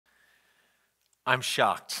I'm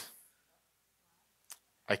shocked.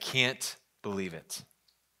 I can't believe it.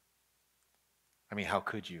 I mean, how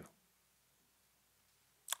could you?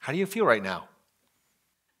 How do you feel right now?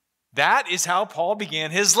 That is how Paul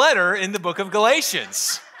began his letter in the book of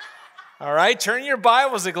Galatians. All right, turn your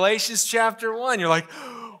Bibles to Galatians chapter 1. You're like,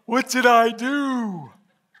 what did I do?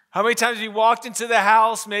 How many times have you walked into the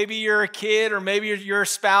house, maybe you're a kid or maybe you're a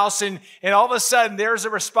spouse, and all of a sudden there's a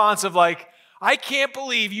response of like, I can't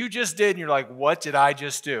believe you just did. And you're like, what did I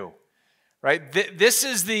just do? Right? This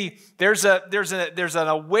is there's an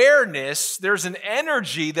awareness, there's an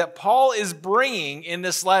energy that Paul is bringing in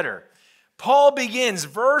this letter. Paul begins,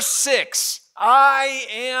 verse 6, I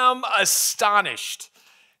am astonished.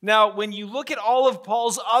 Now, when you look at all of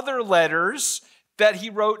Paul's other letters that he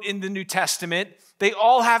wrote in the New Testament, they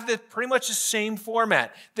all have pretty much the same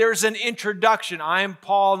format. There's an introduction. I am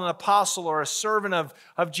Paul, an apostle or a servant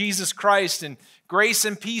of Jesus Christ, and grace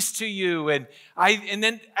and peace to you. And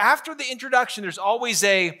then after the introduction, there's always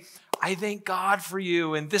I thank God for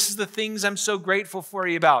you, and this is the things I'm so grateful for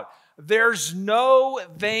you about. There's no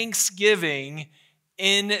thanksgiving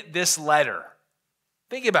in this letter.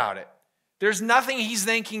 Think about it. There's nothing he's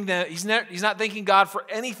thanking he's not thanking God for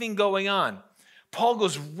anything going on. Paul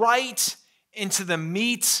goes right into the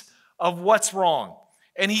meat of what's wrong.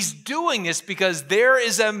 And he's doing this because there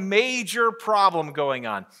is a major problem going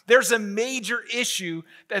on. There's a major issue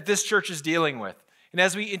that this church is dealing with. And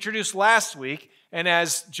as we introduced last week, and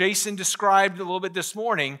as Jason described a little bit this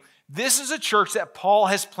morning, this is a church that Paul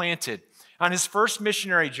has planted on his first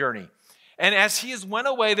missionary journey. And as he has went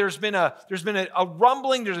away, there's been a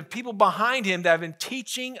rumbling. There's been people behind him that have been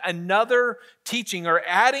teaching another teaching or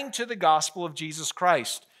adding to the gospel of Jesus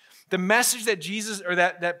Christ. The message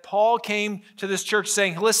that Paul came to this church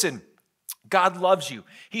saying, listen, God loves you.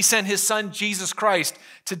 He sent his son, Jesus Christ,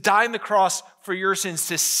 to die on the cross for your sins,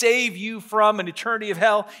 to save you from an eternity of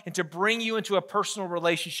hell, and to bring you into a personal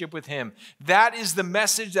relationship with him. That is the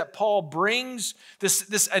message that Paul brings,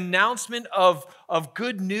 this announcement of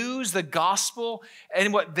good news, the gospel.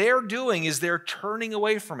 And what they're doing is they're turning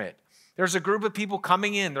away from it. There's a group of people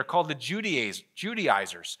coming in. They're called the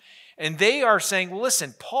Judaizers. And they are saying, well,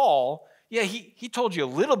 listen, Paul, yeah, he told you a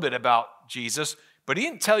little bit about Jesus, but he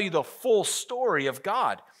didn't tell you the full story of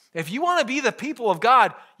God. If you want to be the people of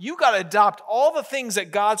God, you got to adopt all the things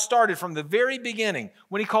that God started from the very beginning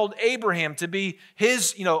when he called Abraham to be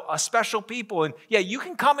his, a special people. And yeah, you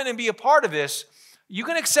can come in and be a part of this. You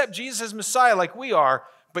can accept Jesus as Messiah like we are,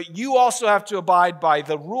 but you also have to abide by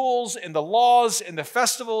the rules and the laws and the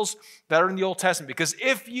festivals that are in the Old Testament. Because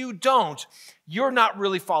if you don't, you're not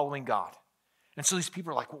really following God. And so these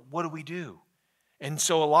people are like, well, what do we do? And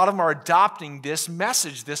so a lot of them are adopting this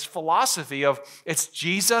message, this philosophy of it's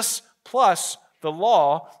Jesus plus the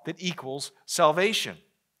law that equals salvation.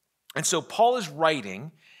 And so Paul is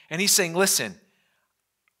writing, and he's saying, listen,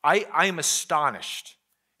 I am astonished.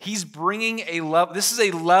 He's bringing this is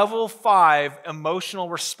a level 5 emotional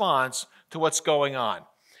response to what's going on.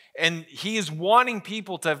 And he is wanting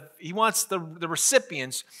he wants the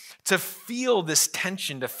recipients to feel this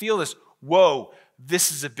tension, to feel this, whoa,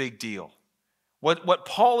 this is a big deal. What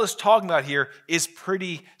Paul is talking about here is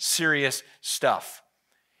pretty serious stuff.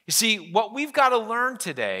 You see, what we've got to learn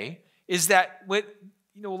today is that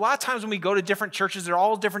a lot of times when we go to different churches, they're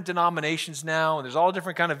all different denominations now, and there's all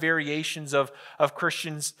different kind of variations of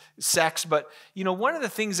Christian sects. But one of the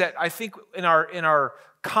things that I think in our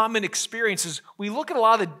common experiences, we look at a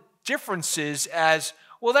lot of the differences as,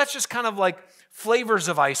 well, that's just kind of like flavors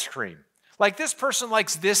of ice cream. Like this person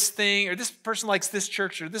likes this thing, or this person likes this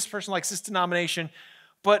church, or this person likes this denomination.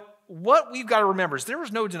 But what we've got to remember is there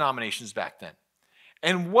was no denominations back then.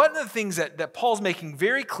 And one of the things that Paul's making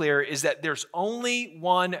very clear is that there's only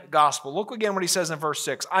one gospel. Look again what he says in verse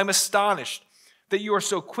 6. I'm astonished that you are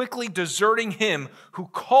so quickly deserting him who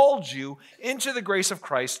called you into the grace of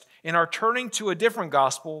Christ and are turning to a different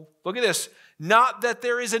gospel. Look at this. Not that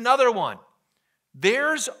there is another one.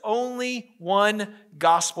 There's only one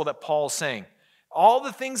gospel that Paul's saying. All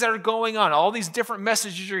the things that are going on, all these different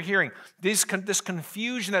messages you're hearing, this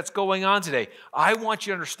confusion that's going on today, I want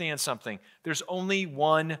you to understand something. There's only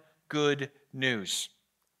one good news.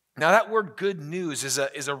 Now that word good news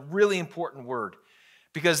is a really important word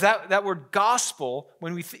because that word gospel,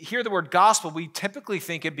 when we hear the word gospel, we typically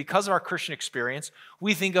think it, because of our Christian experience,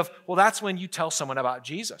 we think of, well, that's when you tell someone about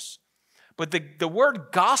Jesus. But the word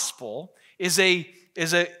gospel is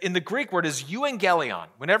in the Greek word is euangelion.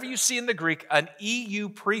 Whenever you see in the Greek an EU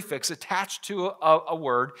prefix attached to a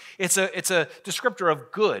word, it's a descriptor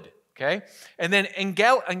of good, okay? And then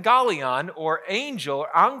angelion or angel,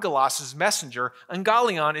 or angelos is messenger,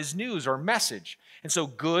 angelion is news or message. And so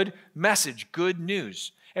good message, good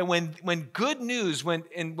news. And when good news, when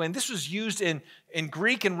this was used in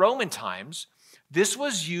Greek and Roman times, this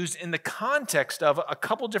was used in the context of a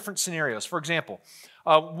couple different scenarios. For example,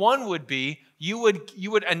 one would be you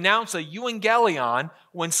would announce a euangelion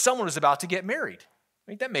when someone was about to get married.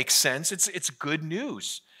 I think that makes sense. It's good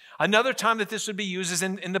news. Another time that this would be used is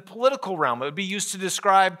in the political realm. It would be used to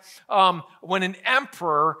describe when an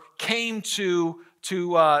emperor came to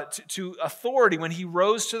authority, when he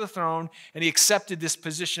rose to the throne and he accepted this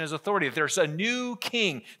position as authority. If there's a new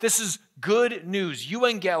king, this is good news,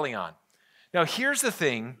 euangelion. Now, here's the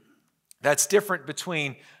thing that's different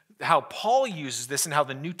between how Paul uses this and how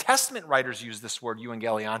the New Testament writers use this word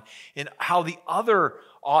euangelion and how the other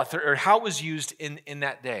author, or how it was used in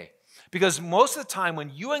that day. Because most of the time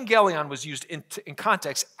when euangelion was used in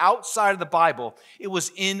context outside of the Bible, it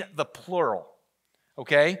was in the plural.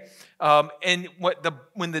 Okay? And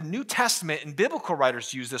when the New Testament and biblical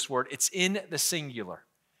writers use this word, it's in the singular.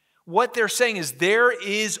 What they're saying is there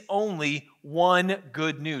is only one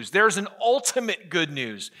good news. There's an ultimate good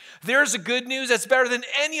news. There's a good news that's better than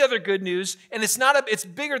any other good news, and it's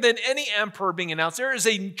bigger than any emperor being announced. There is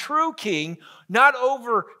a true king, not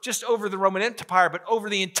just over the Roman Empire, but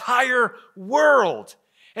over the entire world.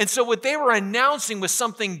 And so what they were announcing was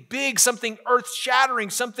something big, something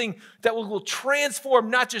earth-shattering, something that will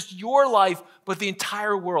transform not just your life, but the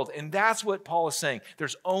entire world. And that's what Paul is saying.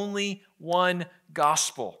 There's only one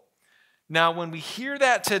gospel. Now, when we hear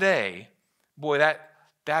that today, boy,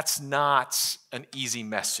 that's not an easy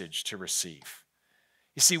message to receive.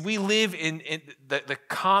 You see, we live in the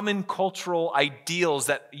common cultural ideals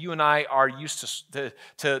that you and I are used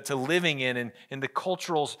to living in the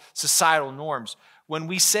cultural societal norms. When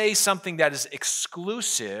we say something that is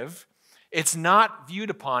exclusive, it's not viewed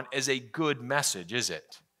upon as a good message, is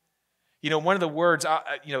it? You know, one of the words, how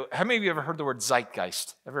many of you ever heard the word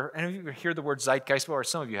zeitgeist? Any of you ever hear the word zeitgeist before? Or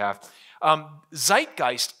some of you have.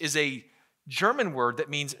 Zeitgeist is a German word that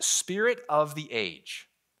means spirit of the age.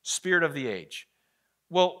 Spirit of the age.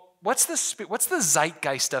 Well, what's the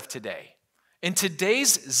zeitgeist of today? In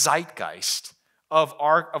today's zeitgeist of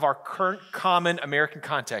our current common American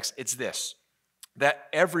context, it's this, that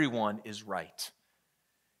everyone is right.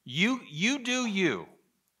 You do you,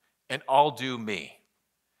 and I'll do me.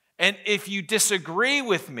 And if you disagree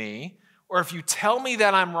with me, or if you tell me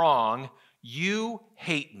that I'm wrong, you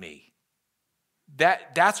hate me.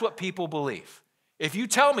 That's what people believe. If you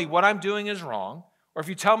tell me what I'm doing is wrong, or if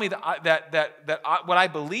you tell me what I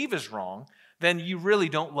believe is wrong, then you really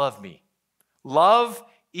don't love me. Love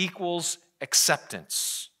equals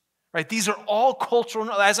acceptance, right? These are all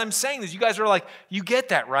cultural. As I'm saying this, you guys are like, you get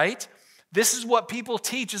that, right? This is what people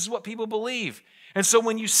teach. This is what people believe. And so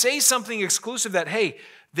when you say something exclusive that, hey,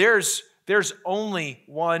 there's only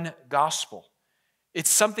one gospel, it's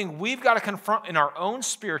something we've got to confront in our own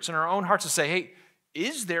spirits, in our own hearts, to say, hey,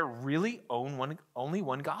 is there really only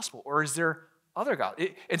one gospel, or is there other gospel?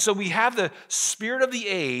 And so we have the spirit of the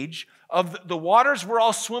age, of the waters we're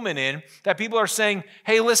all swimming in, that people are saying,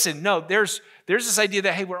 hey, listen, no, there's this idea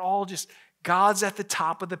that, hey, we're all just, God's at the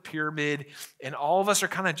top of the pyramid, and all of us are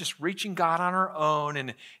kind of just reaching God on our own,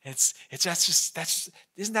 and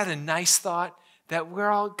isn't that a nice thought? That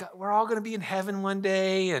we're all going to be in heaven one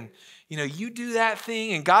day, and you do that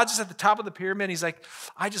thing, and God's just at the top of the pyramid. He's like,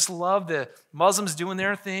 I just love the Muslims doing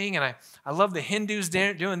their thing, and I love the Hindus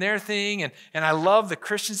doing their thing, and I love the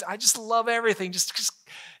Christians. I just love everything. Just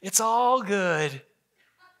it's all good.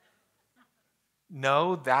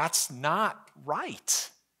 No, that's not right.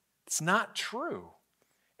 It's not true.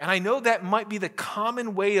 And I know that might be the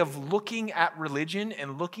common way of looking at religion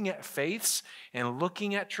and looking at faiths and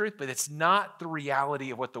looking at truth, but it's not the reality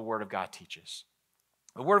of what the Word of God teaches.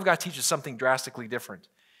 The Word of God teaches something drastically different.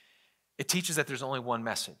 It teaches that there's only one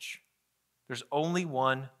message. There's only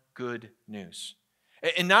one good news.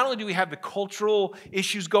 And not only do we have the cultural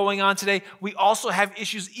issues going on today, we also have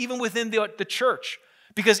issues even within the church.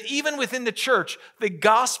 Because even within the church, the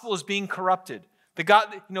gospel is being corrupted.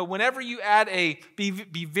 Whenever you add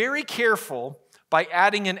be very careful by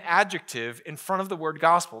adding an adjective in front of the word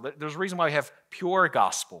gospel. There's a reason why we have pure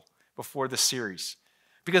gospel before the series.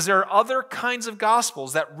 Because there are other kinds of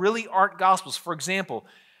gospels that really aren't gospels. For example,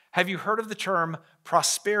 have you heard of the term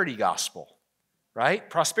prosperity gospel? Right?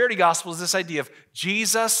 Prosperity gospel is this idea of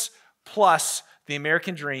Jesus plus the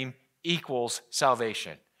American dream equals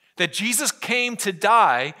salvation. That Jesus came to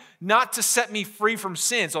die not to set me free from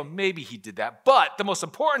sins. Well, maybe he did that. But the most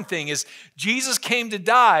important thing is Jesus came to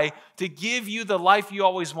die to give you the life you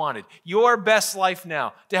always wanted, your best life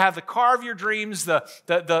now, to have the car of your dreams,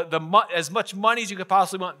 as much money as you could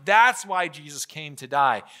possibly want. That's why Jesus came to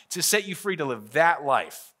die, to set you free to live that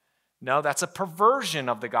life. No, that's a perversion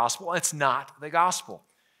of the gospel. It's not the gospel.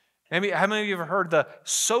 Maybe, how many of you have ever heard the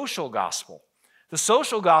social gospel? The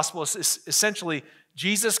social gospel is essentially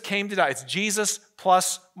Jesus came to die. It's Jesus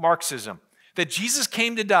plus Marxism. That Jesus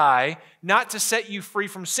came to die not to set you free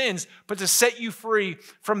from sins, but to set you free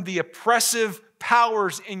from the oppressive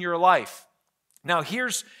powers in your life. Now,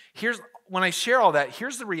 here's when I share all that,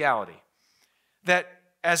 here's the reality. That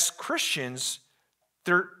as Christians,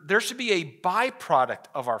 there should be a byproduct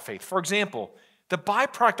of our faith. For example, the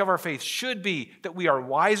byproduct of our faith should be that we are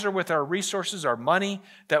wiser with our resources, our money,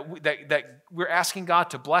 that we're asking God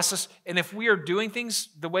to bless us. And if we are doing things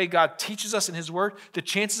the way God teaches us in His Word, the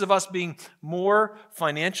chances of us being more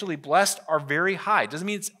financially blessed are very high. Doesn't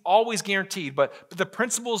mean it's always guaranteed, but the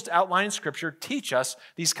principles outlined in Scripture teach us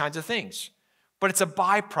these kinds of things. But it's a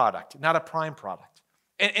byproduct, not a prime product.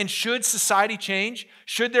 And should society change?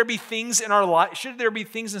 Should there be things in our life? Should there be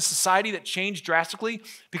things in society that change drastically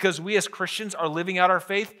because we as Christians are living out our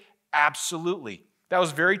faith? Absolutely. That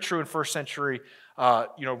was very true in first century,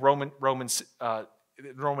 Roman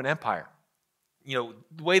Empire. The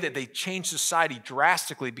way that they changed society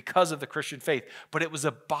drastically because of the Christian faith, but it was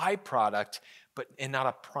a byproduct, and not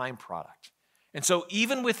a prime product. And so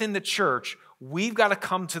even within the church, we've got to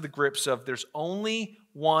come to the grips of there's only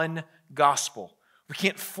one gospel. We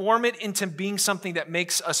can't form it into being something that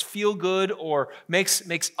makes us feel good or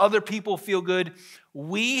makes other people feel good.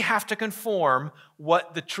 We have to conform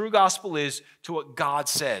what the true gospel is to what God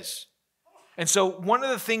says. And so one of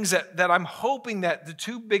the things that I'm hoping that the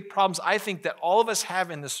two big problems I think that all of us have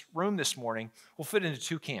in this room this morning will fit into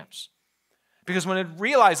two camps. Because when I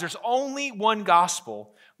realize there's only one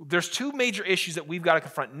gospel, there's two major issues that we've got to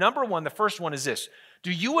confront. Number one, the first one is this.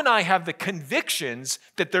 Do you and I have the convictions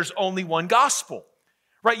that there's only one gospel?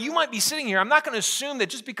 Right, you might be sitting here. I'm not going to assume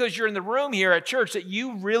that just because you're in the room here at church that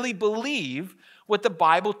you really believe what the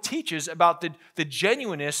Bible teaches about the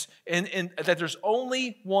genuineness and that there's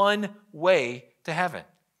only one way to heaven,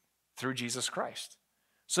 through Jesus Christ.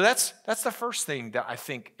 So that's the first thing that I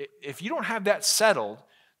think, if you don't have that settled,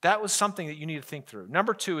 that was something that you need to think through.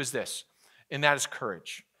 Number two is this, and that is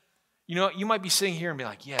courage. You might be sitting here and be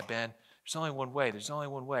like, yeah, Ben, there's only one way. There's only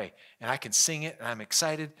one way. And I can sing it, and I'm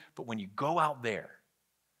excited. But when you go out there,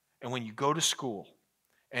 and when you go to school,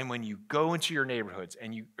 and when you go into your neighborhoods,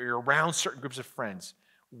 and you're around certain groups of friends,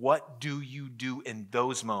 what do you do in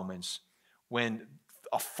those moments when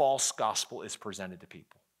a false gospel is presented to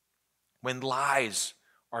people? When lies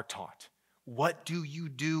are taught? What do you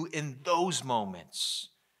do in those moments?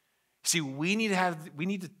 See, we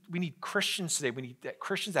need Christians today. We need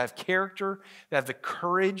Christians that have character, that have the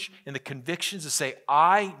courage and the convictions to say,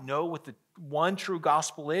 I know what the one true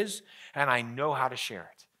gospel is, and I know how to share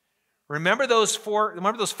it. Remember those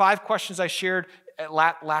 5 questions I shared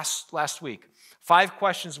last week? 5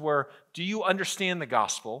 questions were, do you understand the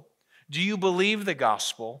gospel? Do you believe the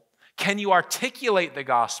gospel? Can you articulate the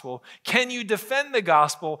gospel? Can you defend the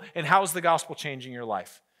gospel? And how is the gospel changing your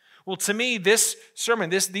life? Well, to me, this sermon,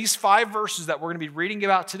 these 5 verses that we're going to be reading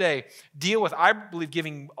about today deal with, I believe,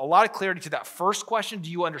 giving a lot of clarity to that first question,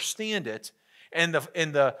 do you understand it? And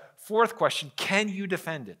the fourth question, can you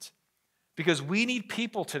defend it? Because we need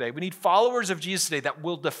people today, we need followers of Jesus today that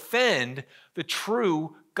will defend the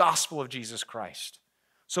true gospel of Jesus Christ.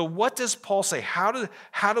 So what does Paul say? How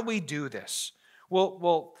do we do this?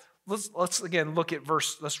 Well, let's again look at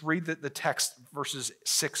let's read the text, verses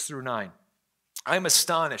 6 through 9. I am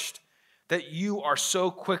astonished that you are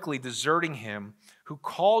so quickly deserting him who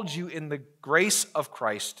called you in the grace of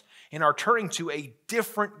Christ and are turning to a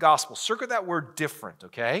different gospel. Circle that word different,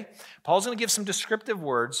 okay? Paul's going to give some descriptive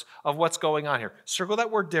words of what's going on here. Circle that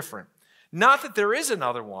word different. Not that there is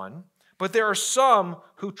another one, but there are some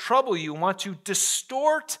who trouble you and want to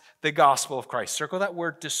distort the gospel of Christ. Circle that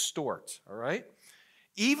word distort, all right?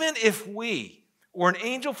 Even if we or an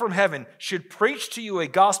angel from heaven should preach to you a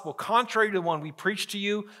gospel contrary to the one we preach to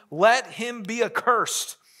you, let him be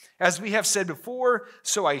accursed. As we have said before,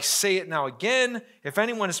 so I say it now again, if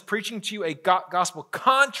anyone is preaching to you a gospel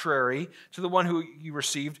contrary to the one who you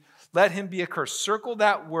received, let him be accursed. Circle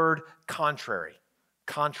that word contrary.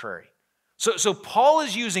 Contrary. So Paul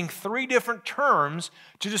is using 3 different terms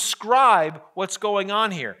to describe what's going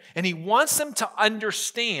on here. And he wants them to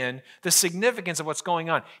understand the significance of what's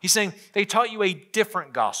going on. He's saying they taught you a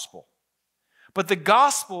different gospel. But the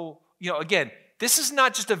gospel, again, this is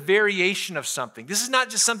not just a variation of something. This is not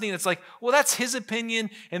just something that's like, well, that's his opinion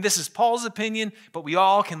and this is Paul's opinion, but we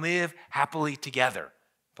all can live happily together.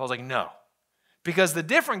 Paul's like, no. Because the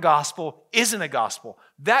different gospel isn't a gospel.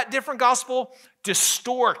 That different gospel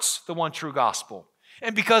distorts the one true gospel.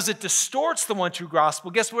 And because it distorts the one true gospel,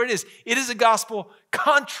 guess what it is? It is a gospel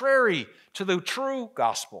contrary to the true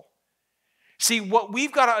gospel. See, what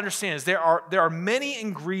we've got to understand is there are many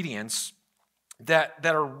ingredients that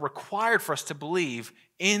are required for us to believe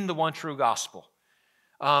in the one true gospel.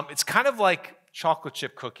 It's kind of like chocolate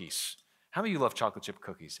chip cookies. How many of you love chocolate chip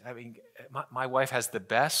cookies? I mean, my wife has the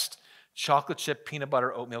best chocolate chip peanut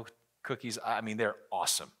butter oatmeal cookies. I mean, they're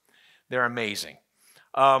awesome. They're amazing.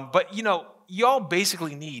 But, you know, y'all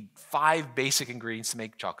basically need 5 basic ingredients to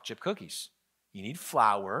make chocolate chip cookies. You need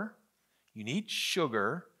flour, you need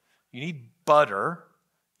sugar, you need butter,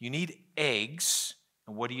 you need eggs,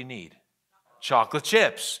 and what do you need? Chocolate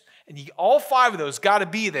chips. And all 5 of those got to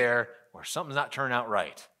be there or something's not turning out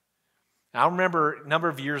right. Now, I remember a number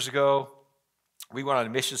of years ago, we went on a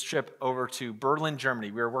missions trip over to Berlin,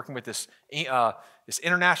 Germany. We were working with this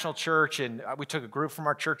international church, and we took a group from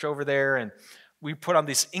our church over there, and we put on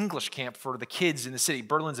this English camp for the kids in the city.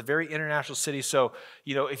 Berlin's a very international city, so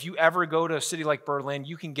you know if you ever go to a city like Berlin,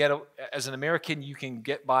 you can get, as an American, you can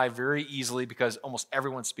get by very easily because almost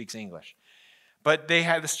everyone speaks English. But they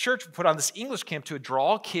had this church put on this English camp to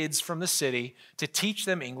draw kids from the city to teach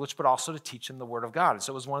them English, but also to teach them the Word of God. And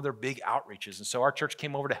so it was one of their big outreaches. And so our church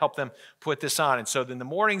came over to help them put this on. And so in the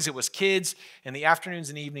mornings, it was kids. In the afternoons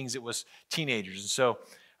and evenings, it was teenagers. And so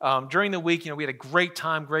during the week, you know, we had a great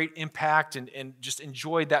time, great impact, and just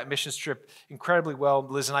enjoyed that missions trip incredibly well.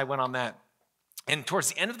 Liz and I went on that. And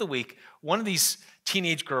towards the end of the week, one of these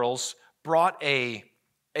teenage girls brought a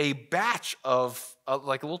batch of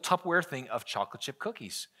like a little Tupperware thing of chocolate chip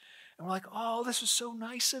cookies. And we're like, oh, this was so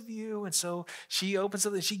nice of you. And so she opens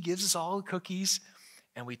up and she gives us all the cookies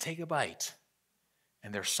and we take a bite.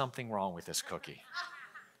 And there's something wrong with this cookie.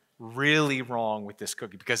 Really wrong with this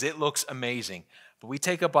cookie because it looks amazing. But we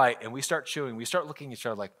take a bite and we start chewing. We start looking at each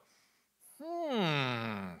other like,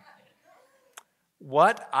 the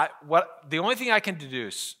only thing I can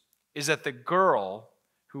deduce is that the girl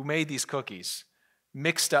who made these cookies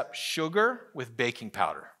mixed up sugar with baking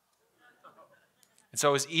powder. And so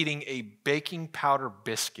I was eating a baking powder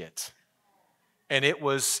biscuit. And it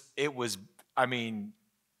was, I mean,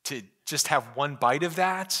 to just have one bite of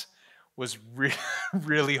that was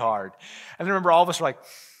really hard. And I remember all of us were like,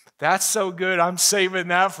 that's so good, I'm saving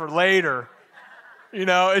that for later. You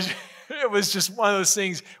know, it was just one of those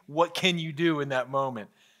things, what can you do in that moment?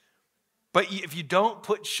 But if you don't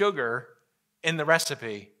put sugar in the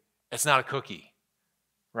recipe, it's not a cookie.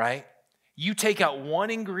 Right? You take out one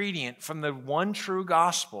ingredient from the one true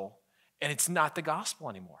gospel, and it's not the gospel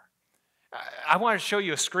anymore. I want to show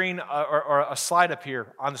you a screen or a slide up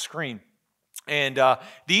here on the screen. And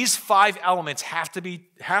these 5 elements have to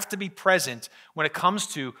be present when it comes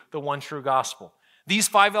to the one true gospel. These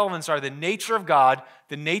 5 elements are the nature of God,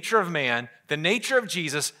 the nature of man, the nature of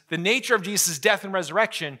Jesus, the nature of Jesus' death and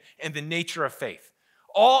resurrection, and the nature of faith.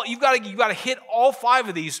 You've got to hit all 5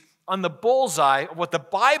 of these on the bullseye of what the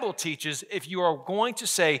Bible teaches if you are going to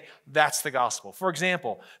say that's the gospel. For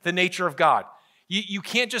example, the nature of God. You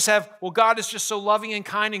can't just have, well, God is just so loving and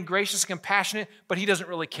kind and gracious and compassionate, but he doesn't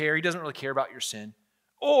really care. He doesn't really care about your sin.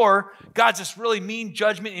 Or God's just really mean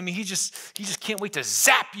judgment. I mean, he just can't wait to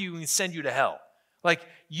zap you and send you to hell. Like,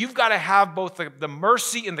 you've got to have both the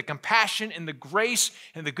mercy and the compassion and the grace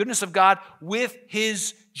and the goodness of God with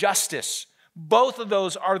his justice. Both of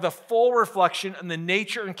those are the full reflection on the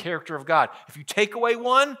nature and character of God. If you take away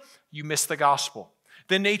one, you miss the gospel.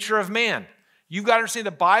 The nature of man. You've got to understand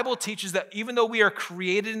the Bible teaches that even though we are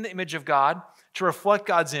created in the image of God to reflect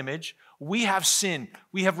God's image, we have sinned.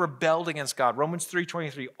 We have rebelled against God. Romans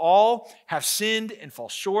 3:23. All have sinned and fall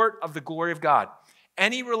short of the glory of God.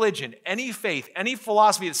 Any religion, any faith, any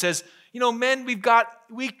philosophy that says, you know, men, we've got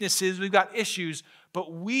weaknesses, we've got issues,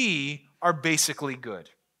 but we are basically good.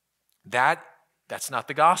 That's not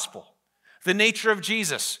the gospel. The nature of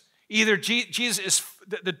Jesus. Either Jesus is,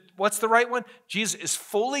 what's the right one? Jesus is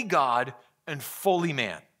fully God and fully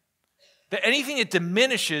man. That anything that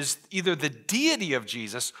diminishes either the deity of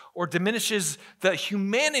Jesus or diminishes the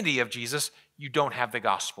humanity of Jesus, you don't have the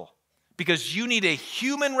gospel. Because you need a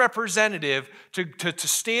human representative to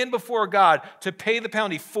stand before God to pay the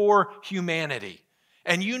penalty for humanity.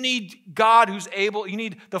 And you need God who's able, you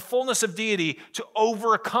need the fullness of deity to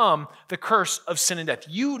overcome the curse of sin and death.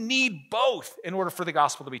 You need both in order for the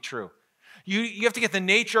gospel to be true. You have to get the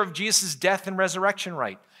nature of Jesus' death and resurrection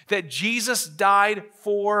right. That Jesus died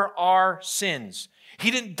for our sins.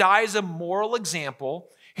 He didn't die as a moral example.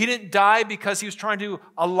 He didn't die because he was trying to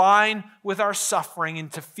align with our suffering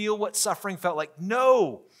and to feel what suffering felt like.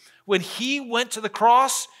 No. When he went to the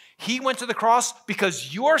cross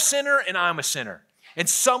because you're a sinner and I'm a sinner. And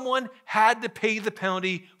someone had to pay the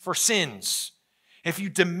penalty for sins. If you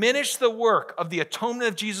diminish the work of the atonement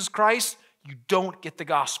of Jesus Christ, you don't get the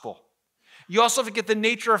gospel. You also have to get the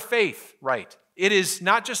nature of faith right. It is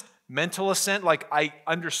not just mental assent, like I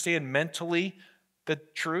understand mentally the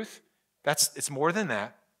truth. It's more than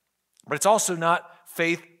that. But it's also not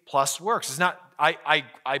faith plus works. It's not,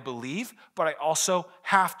 I believe, but I also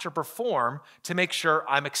have to perform to make sure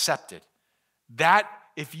I'm accepted. That,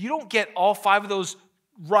 if you don't get all 5 of those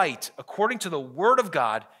right, according to the Word of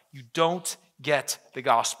God, you don't get the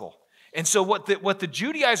gospel. And so what the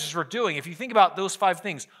Judaizers were doing, if you think about those 5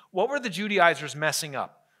 things, what were the Judaizers messing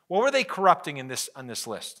up? What were they corrupting on this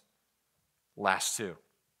list? Last 2.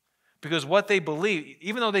 Because what they believed,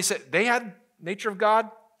 even though they said they had nature of God,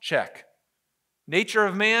 check. Nature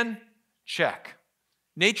of man, check.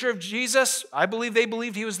 Nature of Jesus, I believe they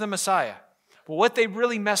believed he was the Messiah. But what they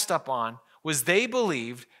really messed up on was they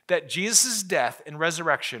believed that Jesus' death and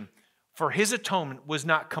resurrection for his atonement was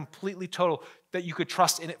not completely total, that you could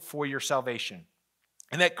trust in it for your salvation.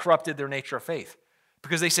 And that corrupted their nature of faith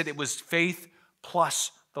because they said it was faith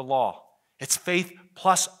plus the law. It's faith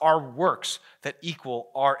plus our works that equal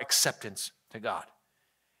our acceptance to God.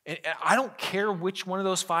 And I don't care which one of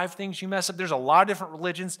those 5 things you mess up. There's a lot of different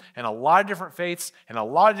religions and a lot of different faiths and a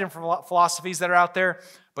lot of different philosophies that are out there.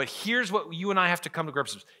 But here's what you and I have to come to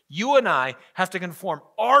grips with. You and I have to conform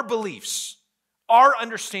our beliefs, our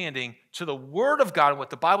understanding to the Word of God and what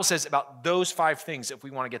the Bible says about those 5 things if we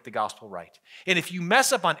want to get the gospel right. And if you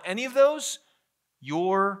mess up on any of those,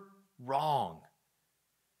 you're wrong.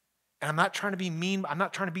 And I'm not trying to be mean. I'm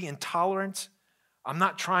not trying to be intolerant. I'm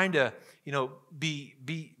not trying to,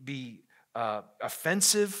 be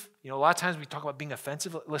offensive. A lot of times we talk about being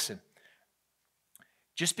offensive. Listen,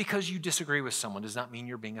 just because you disagree with someone does not mean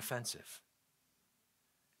you're being offensive.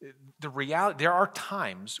 The reality, there are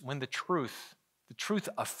times when the truth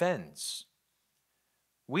offends.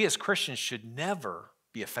 We as Christians should never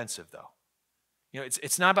be offensive, though.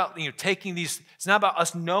 It's not about taking these. It's not about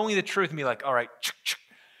us knowing the truth and be like, all right,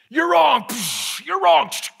 you're wrong. You're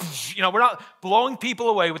wrong. We're not blowing people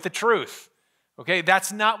away with the truth. Okay,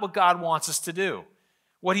 that's not what God wants us to do.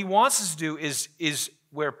 What he wants us to do is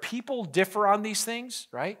where people differ on these things,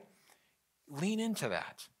 right? Lean into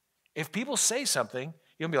that. If people say something,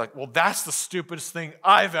 you'll be like, well, that's the stupidest thing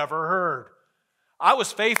I've ever heard. I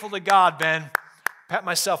was faithful to God, Ben. Pat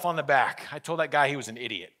myself on the back. I told that guy he was an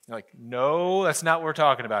idiot. You're like, no, that's not what we're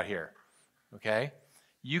talking about here. Okay?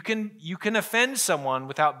 You can offend someone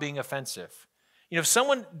without being offensive. If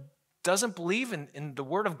someone doesn't believe in the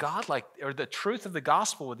Word of God, or the truth of the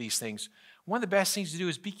gospel with these things, one of the best things to do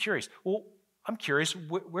is be curious. Well, I'm curious,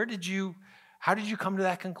 how did you come to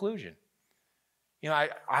that conclusion?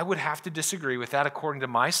 I would have to disagree with that according to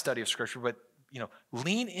my study of Scripture, but,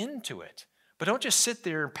 lean into it. But don't just sit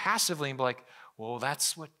there passively and be like, well,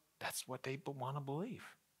 that's what they want to believe.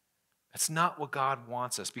 That's not what God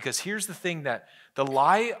wants us. Because here's the thing, that the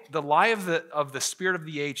lie of the spirit of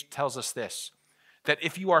the age tells us this, that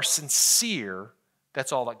if you are sincere,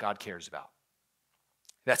 that's all that God cares about.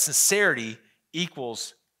 That sincerity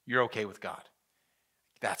equals you're okay with God.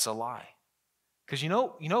 That's a lie. Because you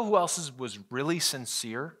know who else was really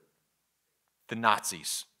sincere? The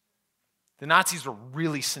Nazis. The Nazis were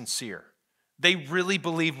really sincere. They really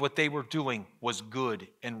believed what they were doing was good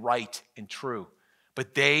and right and true.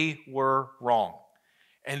 But they were wrong.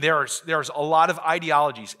 And there's a lot of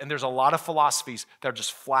ideologies and there's a lot of philosophies that are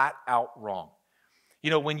just flat out wrong.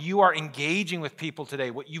 When you are engaging with people today,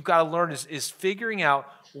 what you've got to learn is figuring out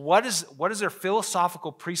what is their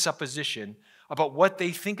philosophical presupposition about what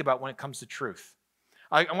they think about when it comes to truth.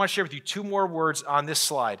 I want to share with you 2 more words on this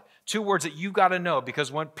slide. 2 words that you've got to know,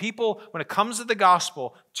 because when it comes to the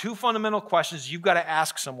gospel, 2 fundamental questions you've got to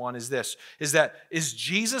ask someone is this, is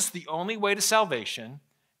Jesus the only way to salvation,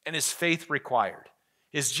 and is faith required?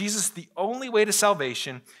 Is Jesus the only way to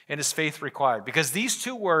salvation, and is faith required? Because these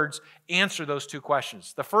 2 words answer those 2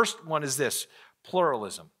 questions. The first one is this,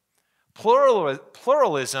 pluralism.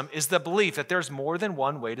 Pluralism is the belief that there's more than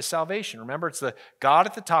one way to salvation. Remember, it's the God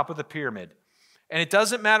at the top of the pyramid. And it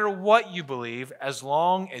doesn't matter what you believe as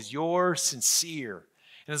long as you're sincere.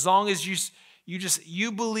 And as long as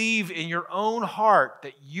you believe in your own heart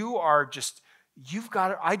that you are you've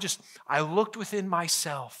got it. I looked within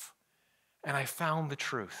myself and I found the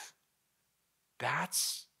truth.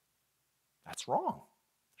 That's wrong.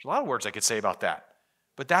 There's a lot of words I could say about that.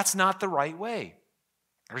 But that's not the right way.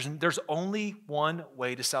 There's only one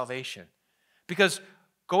way to salvation. Because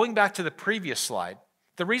going back to the previous slide,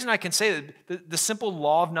 the reason I can say that the simple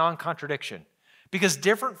law of non-contradiction, because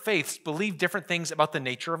different faiths believe different things about the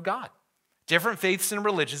nature of God. Different faiths and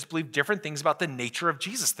religions believe different things about the nature of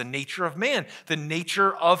Jesus, the nature of man, the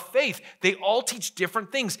nature of faith. They all teach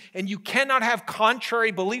different things, and you cannot have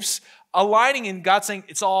contrary beliefs aligning in God saying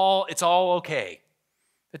it's all okay.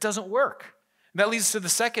 It doesn't work. And that leads to the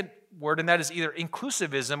second word, and that is either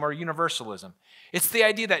inclusivism or universalism. It's the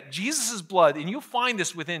idea that Jesus' blood, and you'll find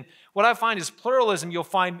this within, what I find is pluralism you'll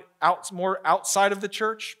find more outside of the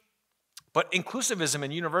church, but inclusivism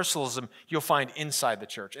and universalism you'll find inside the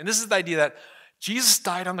church. And this is the idea that Jesus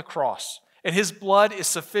died on the cross, and his blood is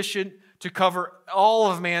sufficient to cover all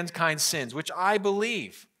of mankind's sins, which I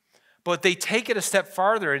believe. But they take it a step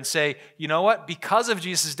farther and say, you know what? Because of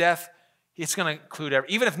Jesus' death, it's going to include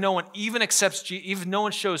everything. Even if no one even accepts Jesus, even if no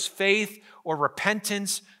one shows faith or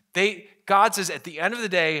repentance, God says, at the end of the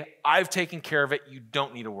day, I've taken care of it. You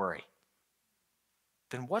don't need to worry.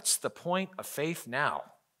 Then what's the point of faith now?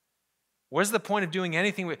 What's the point of doing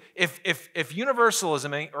anything? If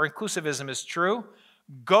universalism or inclusivism is true,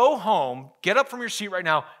 go home, get up from your seat right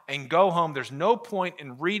now, and go home. There's no point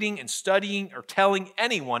in reading and studying or telling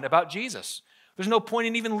anyone about Jesus. There's no point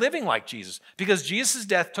in even living like Jesus, because Jesus'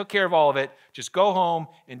 death took care of all of it. Just go home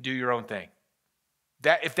and do your own thing.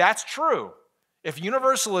 If that's true, if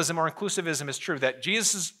universalism or inclusivism is true, that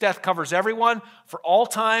Jesus' death covers everyone for all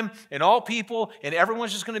time and all people, and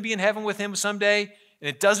everyone's just going to be in heaven with him someday, and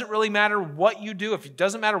it doesn't really matter what you do, it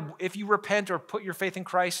doesn't matter if you repent or put your faith in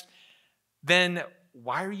Christ, then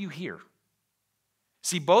why are you here?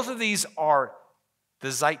 See, both of these are the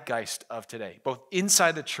zeitgeist of today, both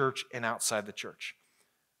inside the church and outside the church.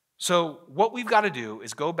 So what we've got to do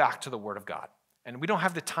is go back to the Word of God. And we don't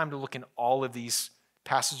have the time to look in all of these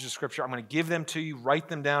passages of Scripture. I'm going to give them to you. Write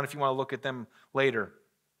them down if you want to look at them later.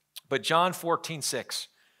 But John 14:6.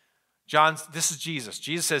 This is Jesus.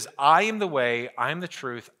 Jesus says, I am the way, I am the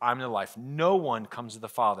truth, I am the life. No one comes to the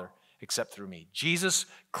Father except through me. Jesus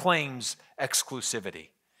claims exclusivity.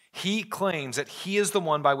 He claims that he is the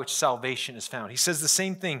one by which salvation is found. He says the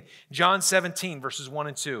same thing, John 17, verses 1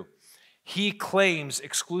 and 2. He claims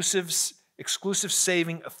exclusive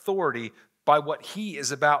saving authority by what he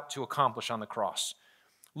is about to accomplish on the cross.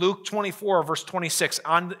 Luke 24, verse 26,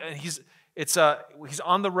 he's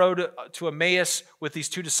on the road to Emmaus with these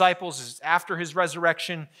two disciples. It's after his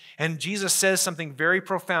resurrection, and Jesus says something very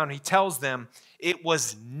profound. He tells them it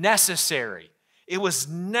was necessary. It was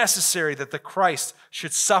necessary that the Christ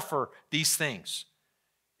should suffer these things.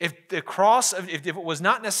 If it was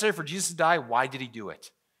not necessary for Jesus to die, why did he do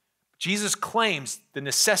it? Jesus claims the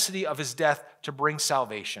necessity of his death to bring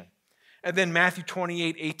salvation. And then Matthew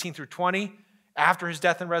 28, 18 through 20, after his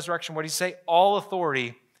death and resurrection, what did he say? All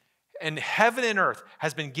authority in heaven and earth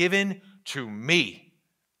has been given to me.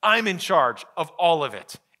 I'm in charge of all of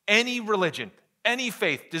it. Any religion, any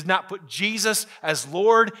faith does not put Jesus as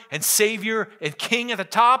Lord and Savior and King at the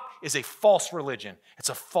top is a false religion. It's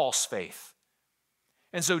a false faith.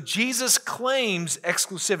 And so Jesus claims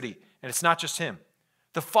exclusivity, and it's not just him.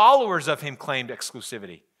 The followers of him claimed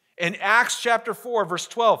exclusivity. In Acts chapter 4, verse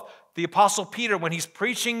 12, the Apostle Peter, when he's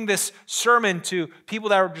preaching this sermon to people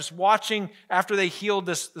that were just watching after they healed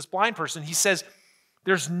this blind person, he says,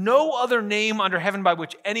 there's no other name under heaven by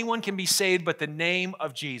which anyone can be saved but the name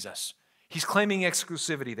of Jesus. He's claiming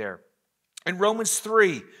exclusivity there. In Romans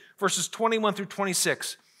 3, verses 21 through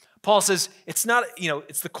 26, Paul says, it's not,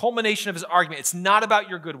 it's the culmination of his argument. It's not about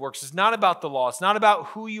your good works. It's not about the law. It's not about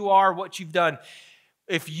who you are, what you've done.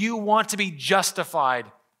 If you want to be justified,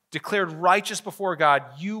 declared righteous before God,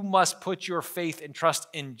 you must put your faith and trust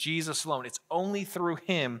in Jesus alone. It's only through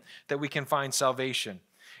him that we can find salvation.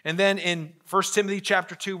 And then in 1 Timothy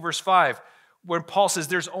chapter 2, verse 5, when Paul says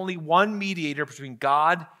there's only one mediator between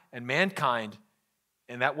God and mankind,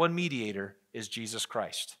 and that one mediator is Jesus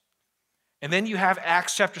Christ. And then you have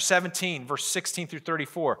Acts chapter 17, verse 16 through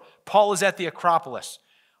 34. Paul is at the Acropolis.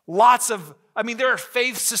 There are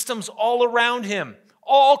faith systems all around him.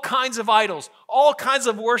 All kinds of idols, all kinds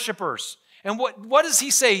of worshipers. And what does he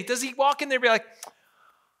say? Does he walk in there and be like,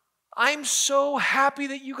 I'm so happy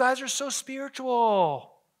that you guys are so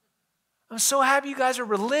spiritual. I'm so happy you guys are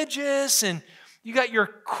religious and you got your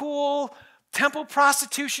cool temple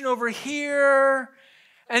prostitution over here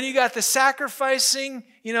and you got the sacrificing,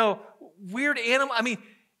 weird animal.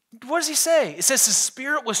 What does he say? It says his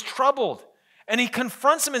spirit was troubled. And he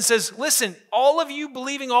confronts him and says, listen, all of you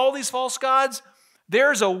believing all these false gods,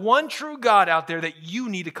 there's a one true God out there that you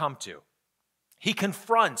need to come to. He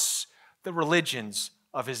confronts the religions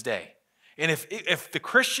of his day. And if the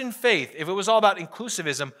Christian faith, if it was all about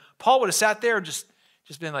inclusivism, Paul would have sat there and just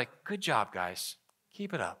been like, good job, guys.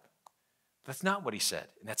 Keep it up. That's not what he said,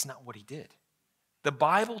 and that's not what he did. The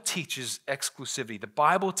Bible teaches exclusivity. The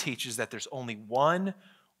Bible teaches that there's only one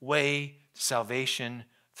way to salvation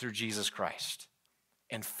through Jesus Christ.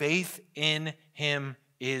 And faith in him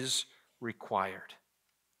is required.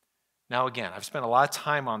 Now again, I've spent a lot of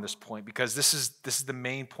time on this point because this is the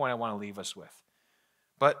main point I want to leave us with.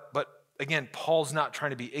 But again, Paul's not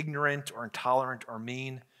trying to be ignorant or intolerant or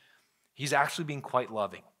mean. He's actually being quite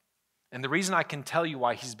loving. And the reason I can tell you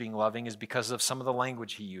why he's being loving is because of some of the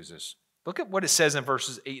language he uses. Look at what it says in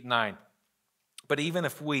verses 8 and 9. But even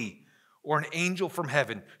if we or an angel from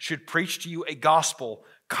heaven should preach to you a gospel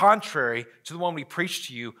contrary to the one we preach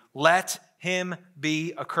to you, let him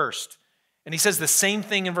be accursed. And he says the same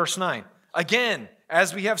thing in verse 9. Again,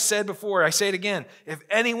 as we have said before, I say it again, if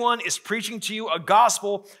anyone is preaching to you a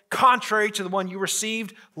gospel contrary to the one you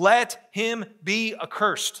received, let him be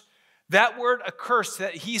accursed. That word accursed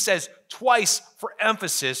that he says twice for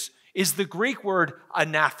emphasis is the Greek word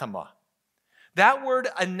anathema. That word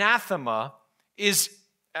anathema is,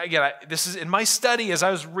 again, this is in my study as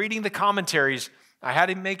I was reading the commentaries, I had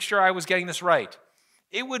to make sure I was getting this right.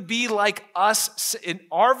 It would be like us, in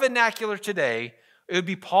our vernacular today, it would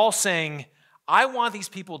be Paul saying, I want these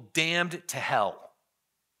people damned to hell.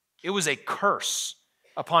 It was a curse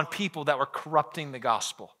upon people that were corrupting the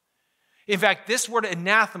gospel. In fact, this word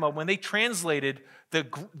anathema, when they translated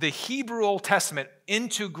the Hebrew Old Testament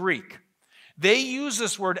into Greek, they use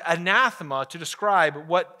this word anathema to describe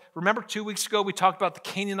what, remember 2 weeks ago we talked about the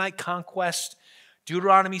Canaanite conquest,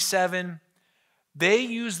 Deuteronomy 7. They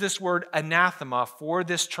use this word anathema for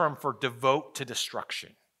this term for devote to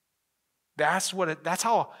destruction. That's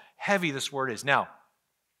how heavy this word is. Now,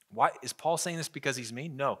 why is Paul saying this because he's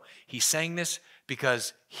mean? No, he's saying this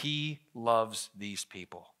because he loves these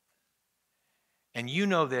people. And you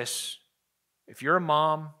know this, if you're a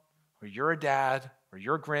mom or you're a dad or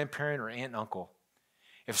you're a grandparent or aunt and uncle,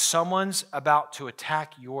 if someone's about to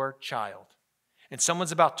attack your child and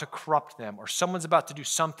someone's about to corrupt them or someone's about to do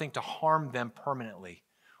something to harm them permanently,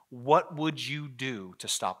 what would you do to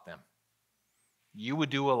stop them? You would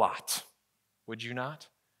do a lot, would you not?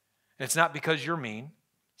 And it's not because you're mean.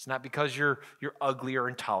 It's not because you're ugly or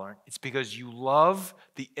intolerant. It's because you love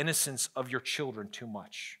the innocence of your children too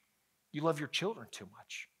much. You love your children too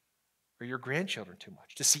much or your grandchildren too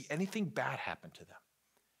much to see anything bad happen to them.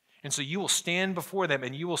 And so you will stand before them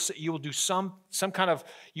and you will do some kind of,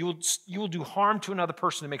 you will do harm to another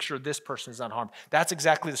person to make sure this person is unharmed. That's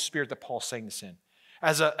exactly the spirit that Paul's saying this in.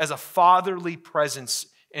 As a fatherly presence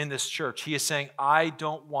in this church, he is saying, I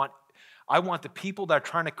want the people that are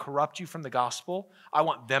trying to corrupt you from the gospel, I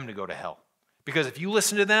want them to go to hell. Because if you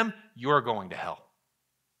listen to them, you're going to hell.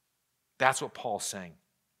 That's what Paul's saying.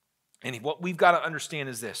 And what we've got to understand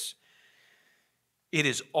is this. It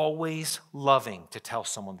is always loving to tell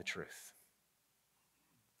someone the truth.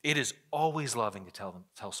 It is always loving to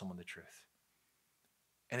tell someone the truth.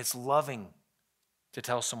 And it's loving to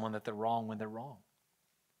tell someone that they're wrong when they're wrong.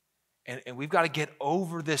 And we've got to get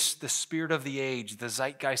over the spirit of the age, the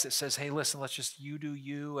zeitgeist that says, hey, listen, let's just, you do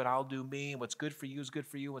you and I'll do me. And what's good for you is good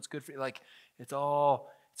for you. What's good for you, like,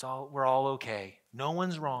 we're all okay. No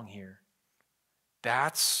one's wrong here.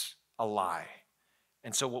 That's a lie.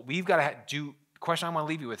 And so what we've got to do, the question I want to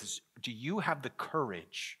leave you with is, do you have the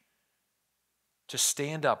courage to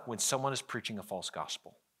stand up when someone is preaching a false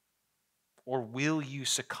gospel? Or will you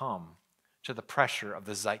succumb to the pressure of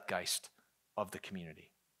the zeitgeist of the community?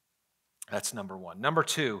 That's number one. Number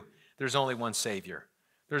two, there's only one Savior.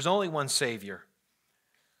 There's only one Savior.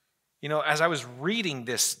 You know, as I was reading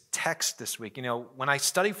this text this week, you know, when I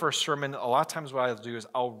study for a sermon, a lot of times what I'll do is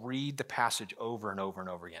I'll read the passage over and over and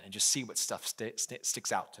over again and just see what stuff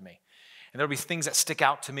sticks out to me. And there'll be things that stick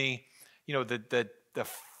out to me, you know, the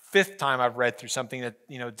fifth time I've read through something that,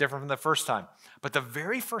 you know, different from the first time. But the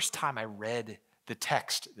very first time I read the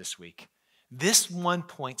text this week, this one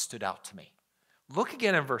point stood out to me. Look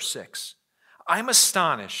again in verse 6. I'm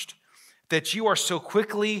astonished that you are so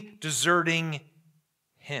quickly deserting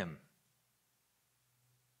him.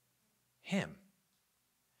 Him.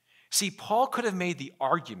 See, Paul could have made the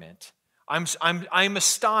argument, I'm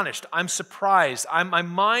astonished, I'm surprised, my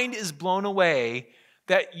mind is blown away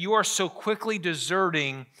that you are so quickly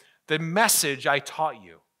deserting the message I taught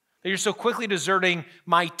you. That you're so quickly deserting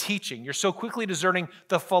my teaching. You're so quickly deserting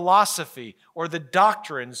the philosophy or the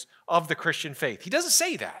doctrines of the Christian faith. He doesn't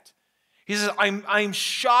say that. He says, I'm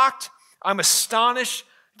shocked, I'm astonished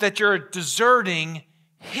that you're deserting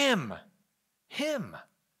him. Him.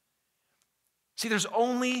 See, there's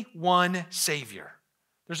only one Savior.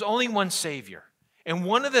 There's only one Savior. And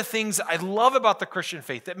one of the things I love about the Christian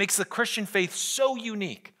faith that makes the Christian faith so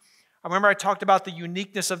unique, I remember I talked about the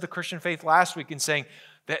uniqueness of the Christian faith last week in saying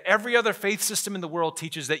that every other faith system in the world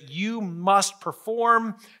teaches that you must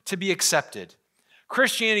perform to be accepted.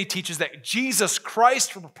 Christianity teaches that Jesus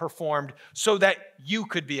Christ performed so that you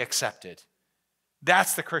could be accepted.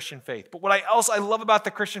 That's the Christian faith. But what else I love about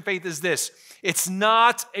the Christian faith is this. It's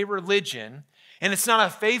not a religion, and it's not a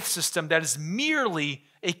faith system that is merely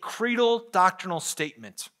a creedal doctrinal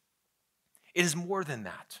statement. It is more than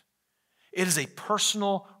that. It is a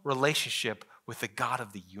personal relationship with the God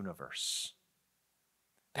of the universe.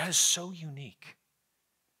 That is so unique.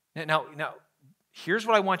 Now, here's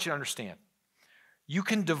what I want you to understand.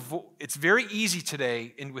 It's very easy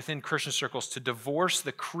today within Christian circles to divorce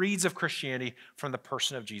the creeds of Christianity from the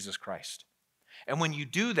person of Jesus Christ. And when you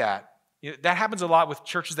do that, that happens a lot with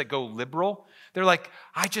churches that go liberal. They're like,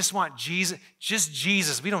 I just want Jesus, just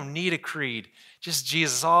Jesus. We don't need a creed. Just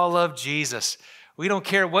Jesus. All love Jesus. We don't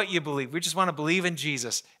care what you believe. We just want to believe in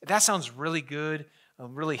Jesus. That sounds really good,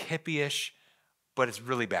 really hippie-ish, but it's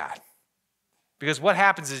really bad. Because what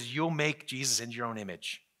happens is you'll make Jesus in your own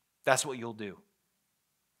image. That's what you'll do.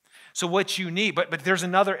 So what you need, but there's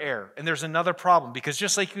another error and there's another problem, because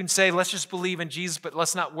just like you can say, let's just believe in Jesus, but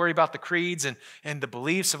let's not worry about the creeds and the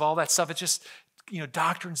beliefs of all that stuff. It's just,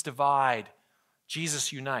 doctrines divide,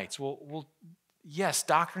 Jesus unites. Well, yes,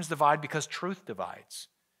 doctrines divide because truth divides.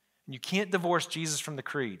 And you can't divorce Jesus from the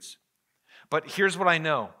creeds. But here's what I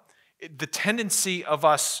know. The tendency of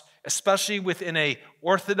us, especially within a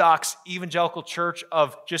Orthodox evangelical church,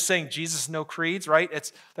 of just saying Jesus, no creeds, right?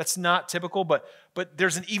 That's not typical, but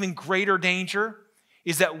there's an even greater danger,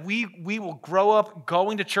 is that we will grow up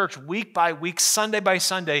going to church week by week, Sunday by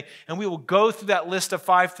Sunday, and we will go through that list of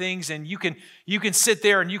 5 things, and you can sit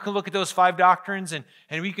there and you can look at those 5 doctrines, and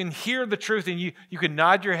we can hear the truth, and you can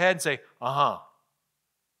nod your head and say, uh-huh.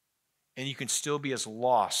 And you can still be as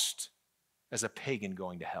lost as a pagan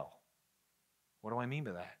going to hell. What do I mean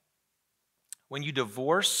by that? When you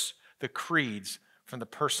divorce the creeds from the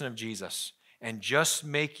person of Jesus and just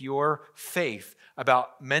make your faith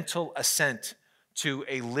about mental assent to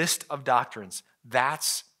a list of doctrines,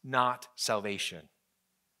 that's not salvation.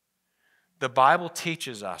 The Bible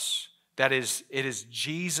teaches us that it is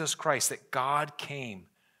Jesus Christ, that God came.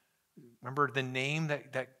 Remember the name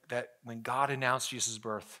that when God announced Jesus'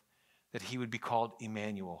 birth, that he would be called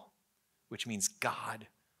Emmanuel, which means God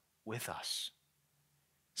with us.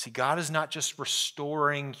 See, God is not just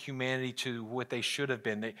restoring humanity to what they should have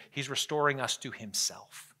been. He's restoring us to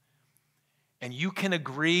himself. And you can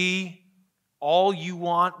agree all you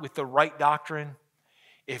want with the right doctrine.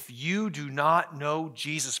 If you do not know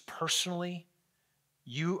Jesus personally,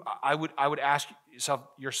 I would ask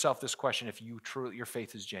yourself this question: if your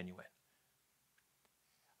faith is genuine.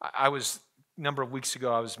 A number of weeks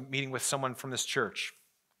ago, I was meeting with someone from this church,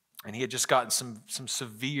 and he had just gotten some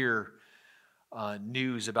severe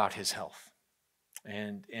news about his health.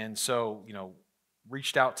 And so,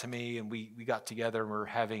 reached out to me, and we got together and we were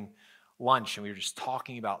having lunch, and we were just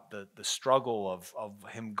talking about the struggle of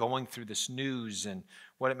him going through this news and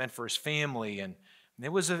what it meant for his family. And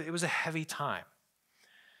it was a heavy time.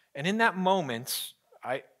 And in that moment,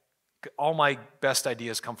 all my best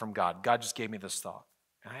ideas come from God. God just gave me this thought.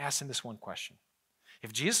 And I asked him this one question.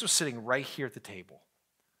 If Jesus was sitting right here at the table,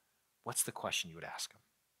 what's the question you would ask him?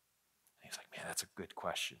 And he was like, man, that's a good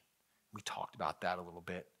question. We talked about that a little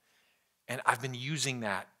bit. And I've been using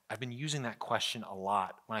that question a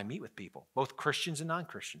lot when I meet with people, both Christians and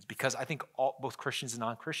non-Christians, because I think both Christians and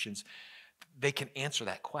non-Christians, they can answer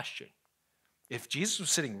that question. If Jesus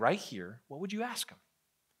was sitting right here, what would you ask him?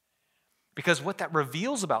 Because what that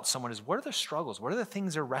reveals about someone is, what are their struggles? What are the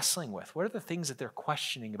things they're wrestling with? What are the things that they're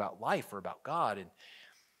questioning about life or about God?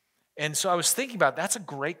 And so I was thinking about, that's a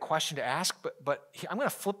great question to ask, but I'm going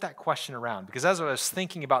to flip that question around, because as I was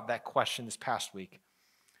thinking about that question this past week,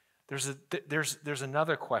 there's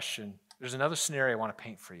another question, there's another scenario I want to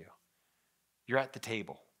paint for you. You're at the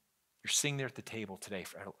table. You're sitting there at the table today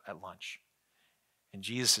at lunch, and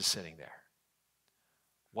Jesus is sitting there.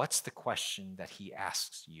 What's the question that he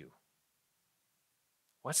asks you?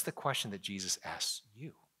 What's the question that Jesus asks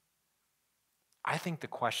you? I think the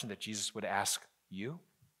question that Jesus would ask you,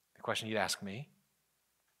 the question he'd ask me,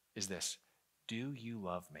 is this: do you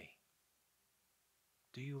love me?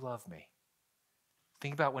 Do you love me?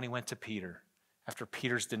 Think about when he went to Peter after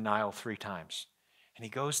Peter's denial 3 times. And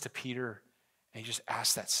he goes to Peter and he just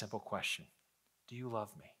asks that simple question: do you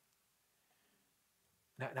love me?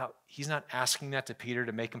 Now, he's not asking that to Peter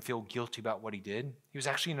to make him feel guilty about what he did. He was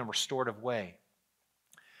actually in a restorative way.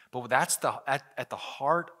 But that's at the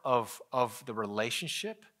heart of the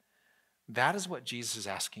relationship. That is what Jesus is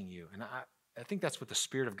asking you. And I think that's what the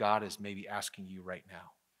Spirit of God is maybe asking you right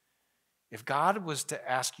now. If God was to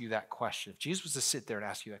ask you that question, if Jesus was to sit there and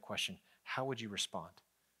ask you that question, how would you respond?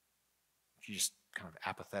 Are you just kind of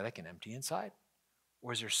apathetic and empty inside?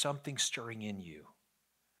 Or is there something stirring in you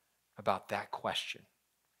about that question?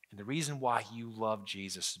 And the reason why you love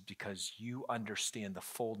Jesus is because you understand the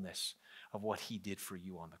fullness of what he did for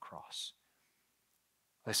you on the cross.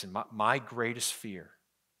 Listen, my greatest fear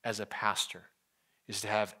as a pastor is to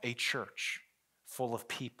have a church full of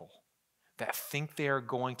people that think they are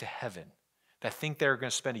going to heaven, that think they're going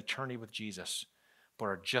to spend eternity with Jesus, but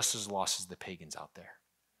are just as lost as the pagans out there.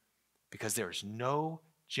 Because there is no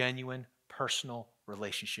genuine personal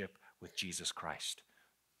relationship with Jesus Christ.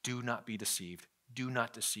 Do not be deceived. Do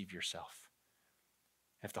not deceive yourself.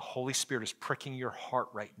 If the Holy Spirit is pricking your heart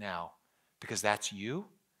right now, because that's you,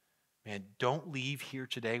 man, don't leave here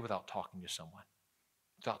today without talking to someone,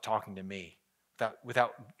 without talking to me,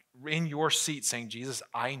 without in your seat saying, Jesus,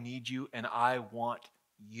 I need you and I want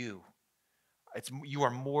you. You are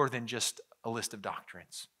more than just a list of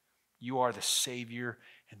doctrines. You are the Savior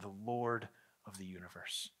and the Lord of the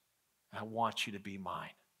universe. And I want you to be mine.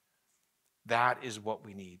 That is what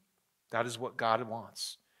we need. That is what God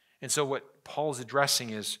wants. And so what Paul is addressing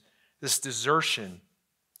is this desertion,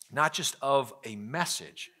 not just of a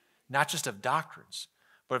message, not just of doctrines,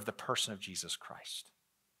 but of the person of Jesus Christ.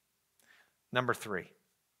 Number 3,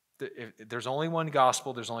 there's only one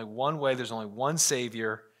gospel, there's only one way, there's only one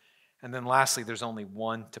Savior, and then lastly, there's only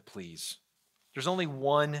one to please. There's only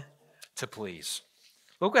one to please.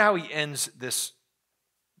 Look at how he ends this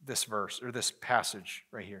verse, or this passage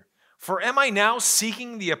right here. For am I now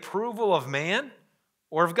seeking the approval of man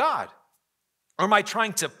or of God? Or am I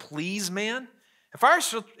trying to please man? If I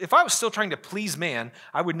was still trying to please man,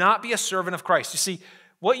 I would not be a servant of Christ. You see,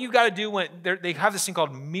 what you got to do when they have this thing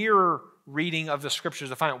called mirror reading of the scriptures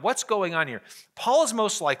to find out what's going on here. Paul is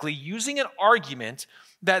most likely using an argument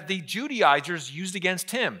that the Judaizers used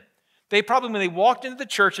against him. They probably, when they walked into the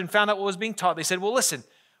church and found out what was being taught, they said, well, listen,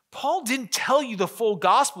 Paul didn't tell you the full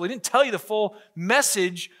gospel. He didn't tell you the full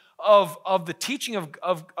message of the teaching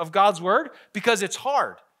of God's word because it's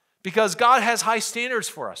hard. Because God has high standards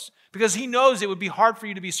for us. Because he knows it would be hard for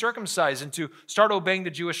you to be circumcised and to start obeying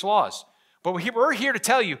the Jewish laws. But we're here to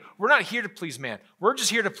tell you, we're not here to please man. We're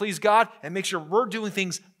just here to please God and make sure we're doing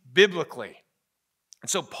things biblically. And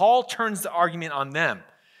so Paul turns the argument on them.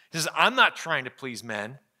 He says, I'm not trying to please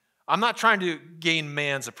men. I'm not trying to gain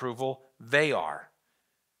man's approval. They are.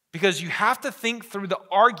 Because you have to think through the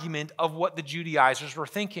argument of what the Judaizers were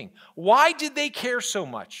thinking. Why did they care so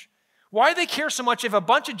much? Why do they care so much if a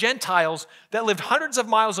bunch of Gentiles that lived hundreds of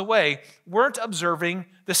miles away weren't observing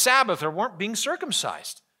the Sabbath or weren't being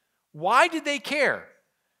circumcised? Why did they care?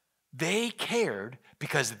 They cared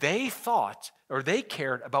because they thought, or they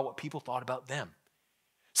cared about what people thought about them.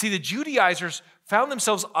 See, the Judaizers found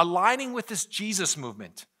themselves aligning with this Jesus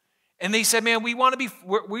movement. And they said, man, we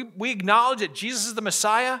acknowledge that Jesus is the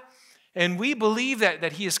Messiah, and we believe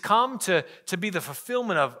that he has come to be the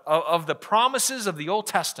fulfillment of the promises of the Old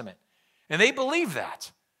Testament. And they believe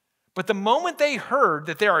that. But the moment they heard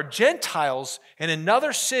that there are Gentiles in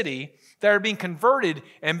another city that are being converted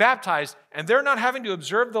and baptized, and they're not having to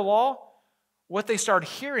observe the law, what they started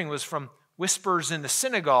hearing was from whispers in the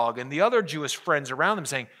synagogue and the other Jewish friends around them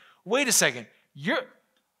saying, wait a second,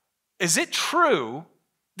 is it true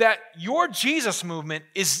that your Jesus movement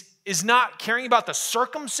is not caring about the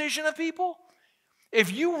circumcision of people? If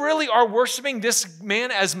you really are worshiping this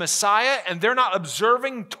man as Messiah and they're not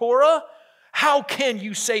observing Torah, how can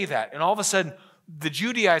you say that? And all of a sudden, the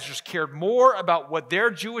Judaizers cared more about what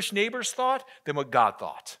their Jewish neighbors thought than what God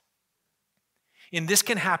thought. And this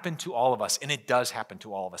can happen to all of us, and it does happen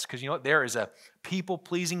to all of us. Because you know what? There is a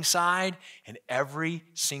people-pleasing side in every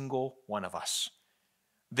single one of us.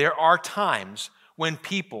 There are times when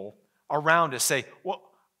people around us say, well,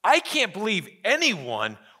 I can't believe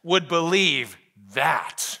anyone would believe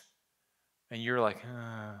that. And you're like,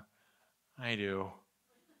 I do.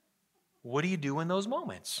 What do you do in those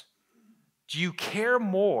moments? Do you care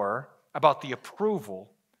more about the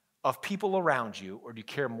approval of people around you, or do you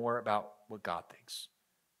care more about what God thinks?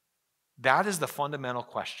 That is the fundamental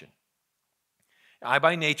question.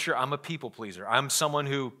 By nature, I'm a people pleaser. I'm someone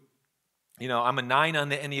who, I'm a 9 on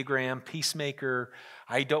the Enneagram, peacemaker.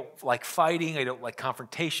 I don't like fighting. I don't like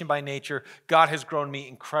confrontation by nature. God has grown me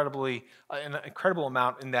an incredible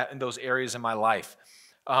amount in those areas in my life.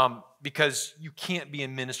 Because you can't be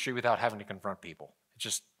in ministry without having to confront people. It's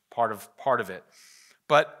just part of it.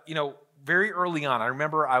 But, very early on, I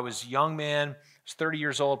remember I was a young man. was 30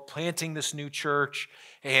 years old, planting this new church,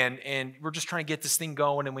 and we're just trying to get this thing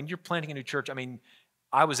going. And when you're planting a new church, I mean,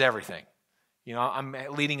 I was everything. You know, I'm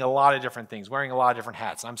leading a lot of different things, wearing a lot of different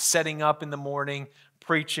hats. I'm setting up in the morning,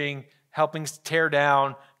 preaching, helping tear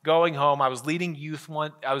down, going home. I was leading the youth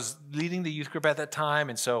group at that time,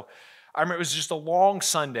 and so I remember it was just a long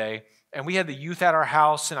Sunday, and we had the youth at our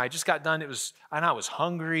house, and I just got done. I was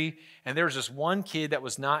hungry, and there was this one kid that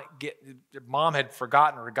was mom had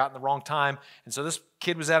forgotten or gotten the wrong time, and so this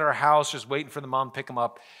kid was at our house just waiting for the mom to pick him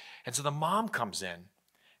up, and so the mom comes in,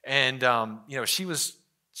 and she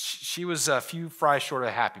was a few fries short of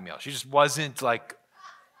a Happy Meal. She just wasn't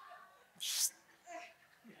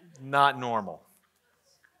not normal.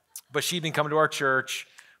 But she'd been coming to our church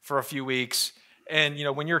for a few weeks. And,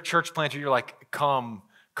 when you're a church planter, you're like, come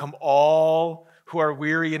all who are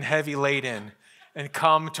weary and heavy laden, and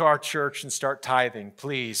come to our church and start tithing,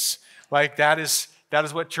 please. Like that is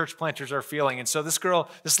what church planters are feeling. And so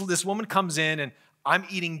this woman comes in, and I'm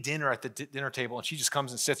eating dinner at the dinner table, and she just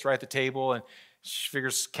comes and sits right at the table, and she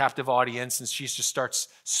figures captive audience, and she just starts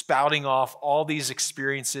spouting off all these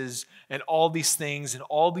experiences and all these things and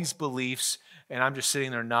all these beliefs, and I'm just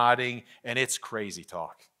sitting there nodding, and it's crazy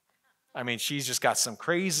talk. I mean, she's just got some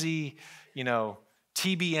crazy,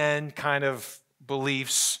 TBN kind of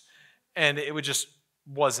beliefs, and it just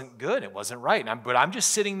wasn't good. It wasn't right. But I'm just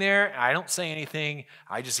sitting there, and I don't say anything.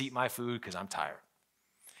 I just eat my food because I'm tired.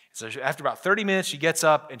 So after about 30 minutes, she gets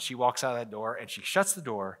up, and she walks out of that door, and she shuts the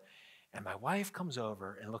door, and my wife comes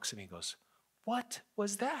over and looks at me and goes, "What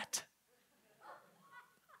was that?"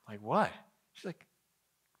 I'm like, what? She's like,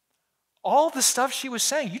 all the stuff she was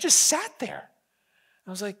saying, you just sat there. I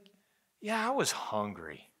was like, yeah, I was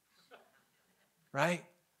hungry, right?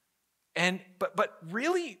 But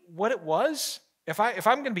really what it was, if I'm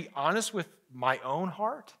going to be honest with my own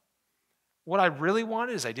heart, what I really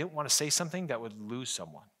wanted is I didn't want to say something that would lose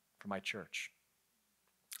someone from my church.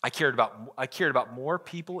 I cared about more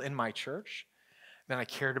people in my church than I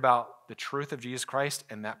cared about the truth of Jesus Christ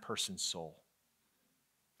and that person's soul.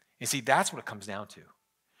 You see, that's what it comes down to.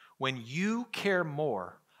 When you care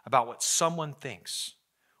more about what someone thinks,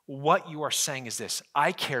 what you are saying is this: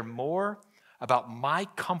 I care more about my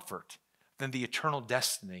comfort than the eternal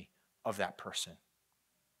destiny of that person.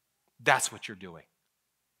 That's what you're doing.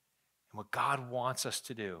 And what God wants us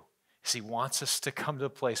to do is He wants us to come to a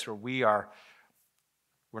place where we're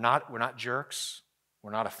not jerks,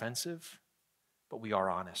 we're not offensive, but we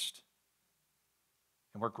are honest.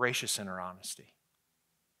 And we're gracious in our honesty.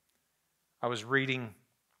 I was reading,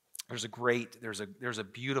 there's a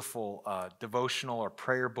beautiful devotional or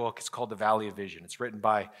prayer book. It's called The Valley of Vision. It's written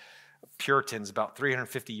by Puritans about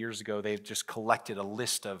 350 years ago. They've just collected a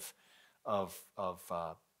list of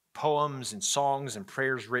poems and songs and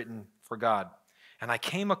prayers written for God. And I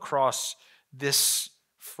came across this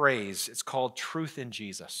phrase. It's called Truth in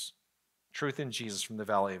Jesus. Truth in Jesus from the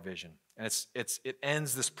Valley of Vision. And it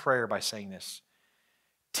ends this prayer by saying this: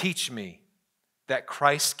 teach me that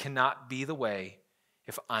Christ cannot be the way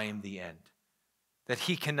if I am the end, that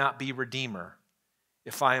He cannot be Redeemer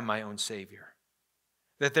if I am my own Savior,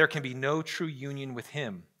 that there can be no true union with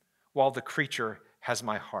Him while the creature has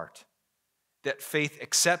my heart, that faith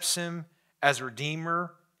accepts Him as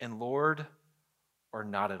Redeemer and Lord or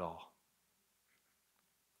not at all.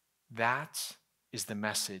 That is the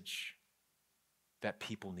message that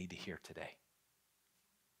people need to hear today.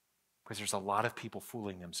 Because there's a lot of people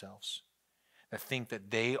fooling themselves that think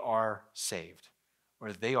that they are saved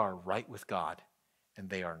or they are right with God, and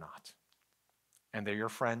they are not. And they're your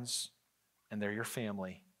friends, and they're your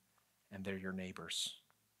family, and they're your neighbors.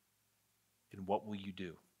 And what will you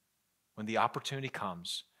do when the opportunity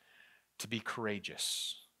comes to be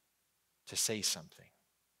courageous, to say something,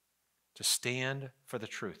 to stand for the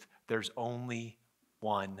truth? There's only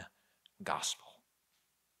one gospel.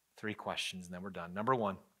 3 questions, and then we're done. Number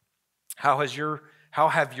 1, how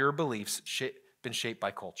have your beliefs been shaped by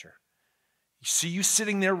culture? You see you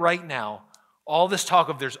sitting there right now, all this talk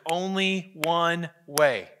of there's only one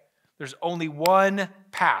way. There's only one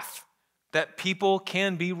path that people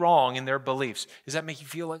can be wrong in their beliefs. Does that make you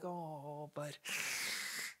feel like, oh, but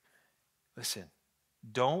listen,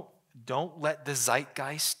 don't let the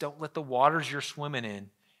zeitgeist, don't let the waters you're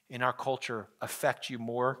swimming in our culture affect you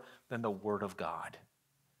more than the Word of God.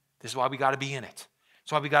 This is why we got to be in it.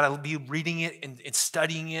 That's why we got to be reading it and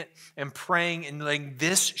studying it and praying and letting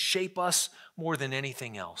this shape us more than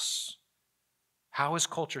anything else. How has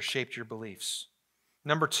culture shaped your beliefs?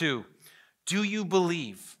 Number 2, do you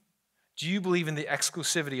believe in the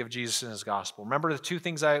exclusivity of Jesus and His gospel? Remember the 2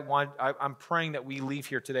 things I'm praying that we leave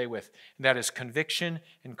here today with, and that is conviction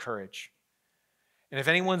and courage. And if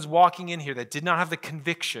anyone's walking in here that did not have the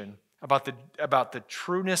conviction about the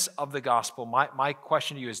trueness of the gospel, my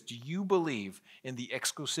question to you is, do you believe in the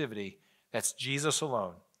exclusivity that's Jesus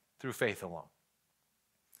alone through faith alone?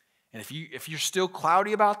 And if you're still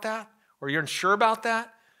cloudy about that, or you're unsure about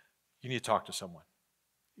that, you need to talk to someone.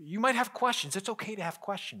 You might have questions. It's okay to have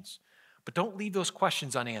questions, but don't leave those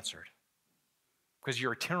questions unanswered, because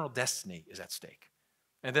your eternal destiny is at stake.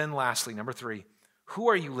 And then lastly, number 3, who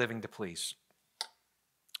are you living to please?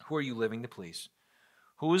 Who are you living to please?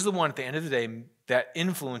 Who is the one at the end of the day that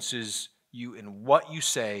influences you in what you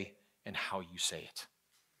say and how you say it?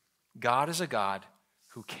 God is a God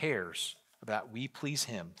who cares about we please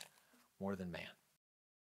him more than man.